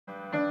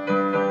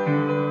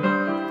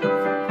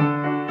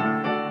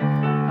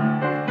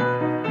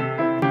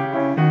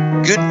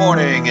Good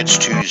morning. It's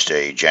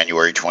Tuesday,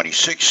 January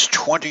 26,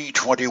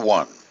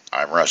 2021.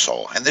 I'm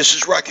Russell, and this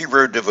is Rocky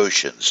Road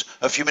Devotions,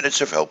 a few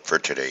minutes of help for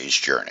today's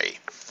journey.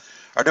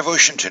 Our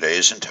devotion today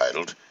is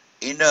entitled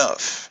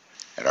Enough,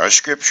 and our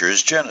scripture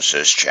is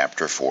Genesis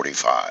chapter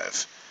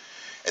 45.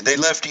 And they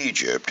left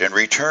Egypt and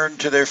returned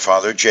to their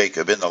father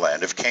Jacob in the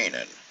land of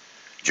Canaan.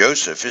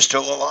 Joseph is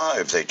still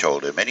alive, they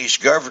told him, and he's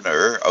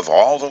governor of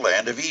all the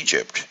land of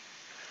Egypt.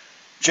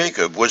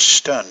 Jacob was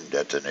stunned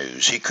at the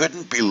news. He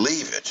couldn't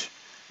believe it.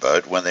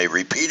 But when they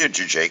repeated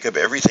to Jacob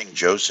everything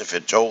Joseph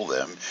had told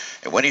them,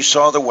 and when he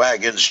saw the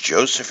wagons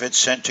Joseph had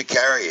sent to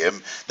carry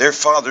him, their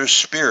father's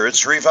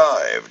spirits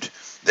revived.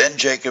 Then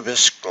Jacob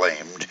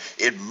exclaimed,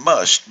 "It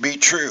must be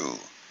true.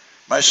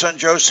 My son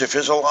Joseph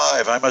is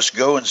alive. I must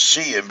go and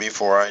see him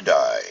before I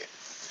die."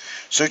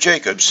 So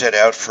Jacob set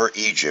out for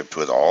Egypt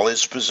with all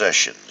his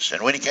possessions,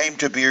 and when he came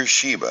to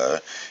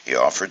Beersheba, he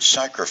offered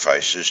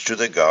sacrifices to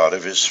the God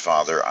of his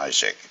father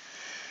Isaac.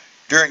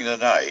 During the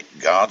night,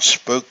 God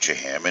spoke to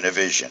him in a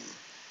vision.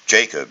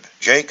 "Jacob,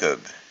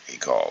 Jacob," he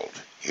called.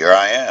 "Here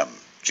I am,"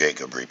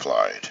 Jacob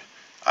replied.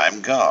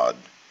 "I'm God,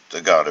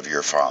 the God of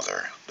your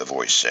father," the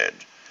voice said.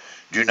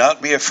 "Do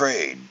not be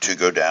afraid to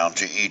go down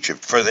to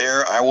Egypt, for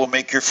there I will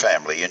make your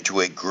family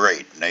into a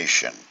great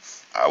nation.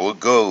 I will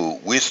go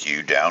with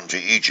you down to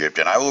Egypt,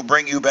 and I will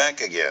bring you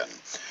back again.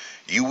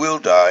 You will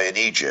die in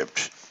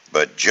Egypt,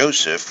 but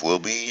Joseph will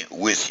be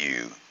with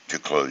you to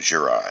close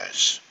your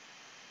eyes."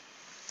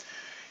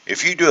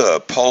 If you do a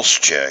pulse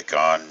check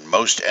on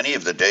most any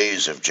of the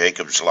days of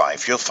Jacob's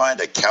life, you'll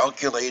find a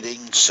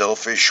calculating,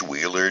 selfish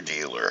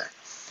wheeler-dealer.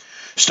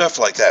 Stuff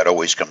like that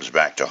always comes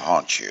back to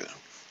haunt you.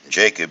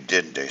 Jacob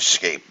didn't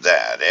escape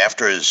that.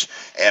 After his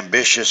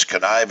ambitious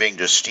conniving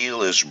to steal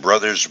his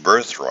brother's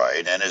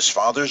birthright and his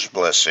father's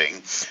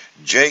blessing,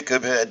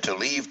 Jacob had to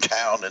leave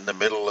town in the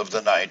middle of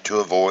the night to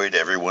avoid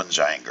everyone's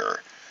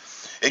anger.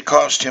 It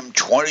cost him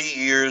 20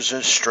 years'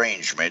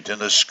 estrangement in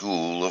the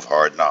school of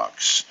hard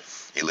knocks.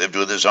 He lived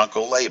with his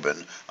uncle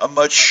Laban, a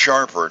much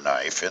sharper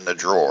knife in the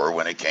drawer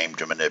when it came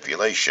to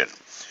manipulation.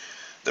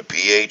 The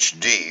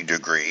Ph.D.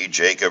 degree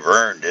Jacob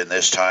earned in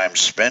this time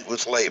spent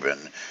with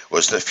Laban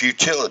was the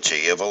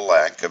futility of a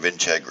lack of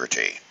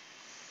integrity.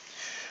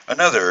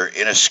 Another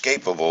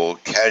inescapable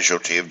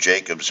casualty of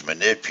Jacob's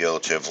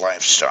manipulative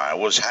lifestyle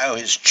was how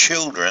his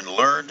children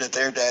learned at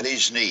their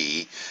daddy's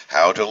knee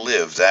how to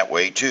live that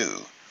way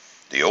too.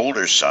 The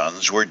older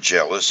sons were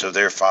jealous of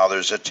their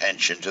father's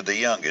attention to the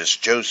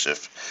youngest,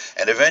 Joseph,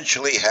 and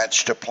eventually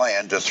hatched a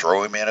plan to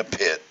throw him in a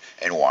pit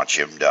and watch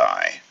him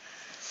die.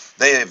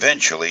 They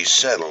eventually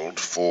settled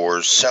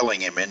for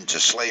selling him into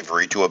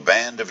slavery to a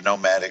band of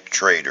nomadic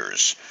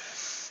traders.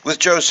 With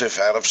Joseph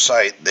out of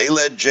sight, they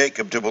led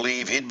Jacob to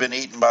believe he'd been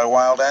eaten by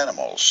wild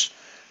animals.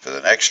 For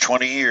the next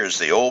 20 years,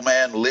 the old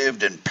man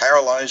lived in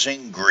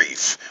paralyzing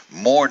grief,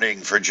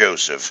 mourning for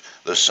Joseph,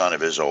 the son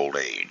of his old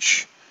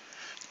age.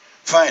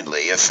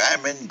 Finally, a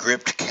famine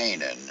gripped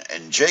Canaan,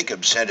 and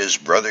Jacob sent his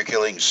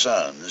brother-killing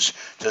sons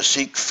to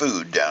seek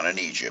food down in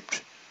Egypt.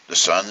 The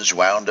sons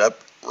wound up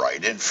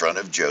right in front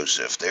of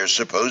Joseph, their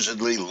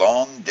supposedly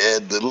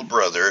long-dead little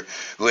brother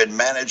who had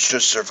managed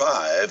to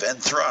survive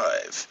and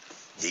thrive.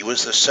 He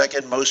was the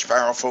second most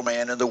powerful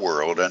man in the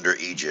world under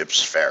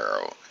Egypt's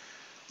pharaoh.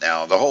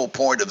 Now, the whole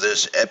point of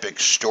this epic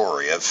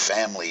story of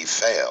family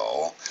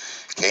fail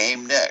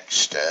came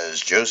next, as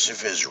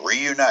Joseph is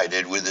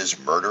reunited with his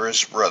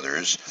murderous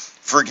brothers,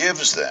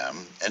 forgives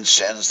them, and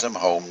sends them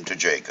home to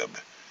Jacob.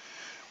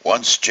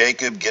 Once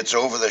Jacob gets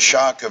over the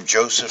shock of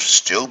Joseph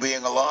still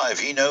being alive,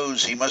 he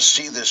knows he must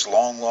see this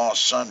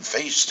long-lost son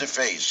face to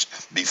face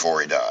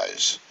before he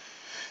dies.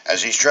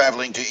 As he's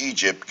traveling to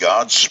Egypt,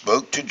 God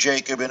spoke to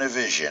Jacob in a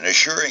vision,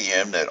 assuring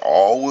him that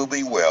all will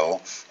be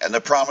well, and the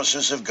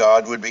promises of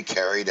God would be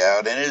carried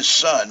out, and his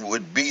son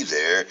would be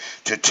there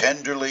to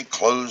tenderly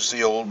close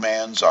the old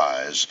man's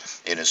eyes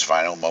in his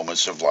final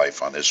moments of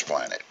life on this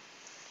planet.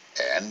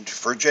 And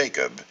for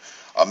Jacob,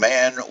 a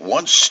man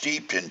once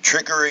steeped in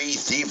trickery,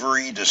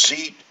 thievery,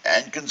 deceit,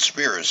 and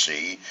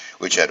conspiracy,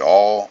 which had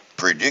all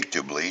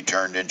predictably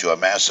turned into a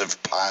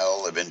massive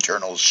pile of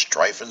internal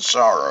strife and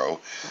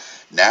sorrow,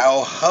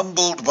 now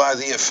humbled by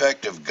the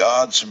effect of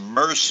God's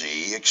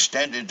mercy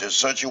extended to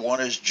such a one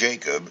as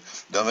Jacob,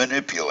 the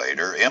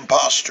manipulator,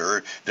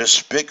 impostor,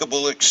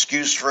 despicable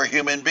excuse for a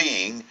human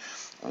being,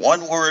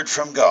 one word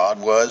from God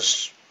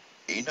was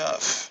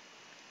enough.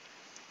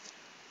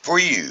 For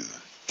you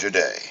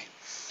today,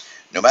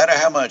 no matter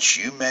how much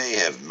you may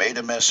have made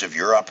a mess of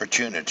your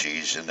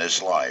opportunities in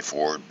this life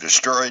or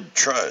destroyed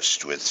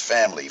trust with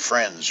family,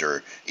 friends,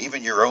 or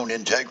even your own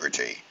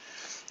integrity,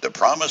 the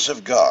promise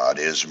of God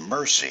is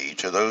mercy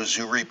to those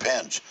who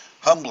repent,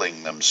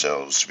 humbling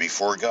themselves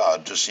before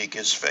God to seek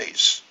his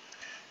face.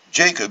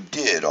 Jacob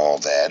did all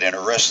that in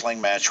a wrestling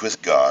match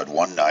with God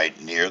one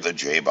night near the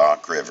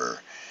Jabbok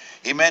River.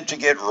 He meant to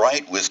get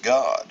right with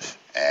God,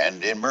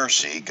 and in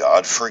mercy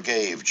God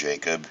forgave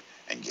Jacob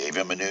and gave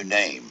him a new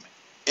name,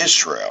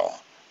 Israel,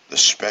 the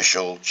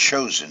special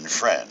chosen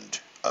friend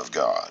of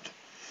God.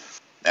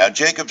 Now,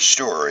 Jacob's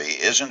story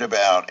isn't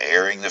about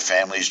airing the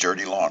family's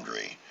dirty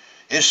laundry.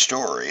 His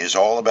story is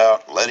all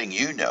about letting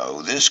you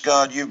know this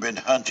God you've been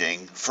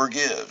hunting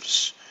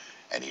forgives,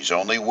 and he's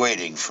only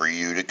waiting for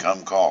you to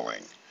come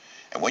calling.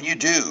 And when you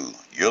do,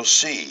 you'll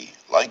see,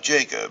 like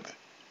Jacob,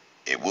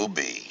 it will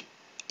be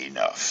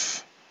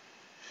enough.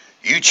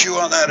 You chew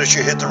on that as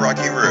you hit the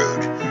rocky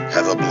road.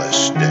 Have a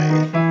blessed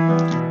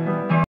day.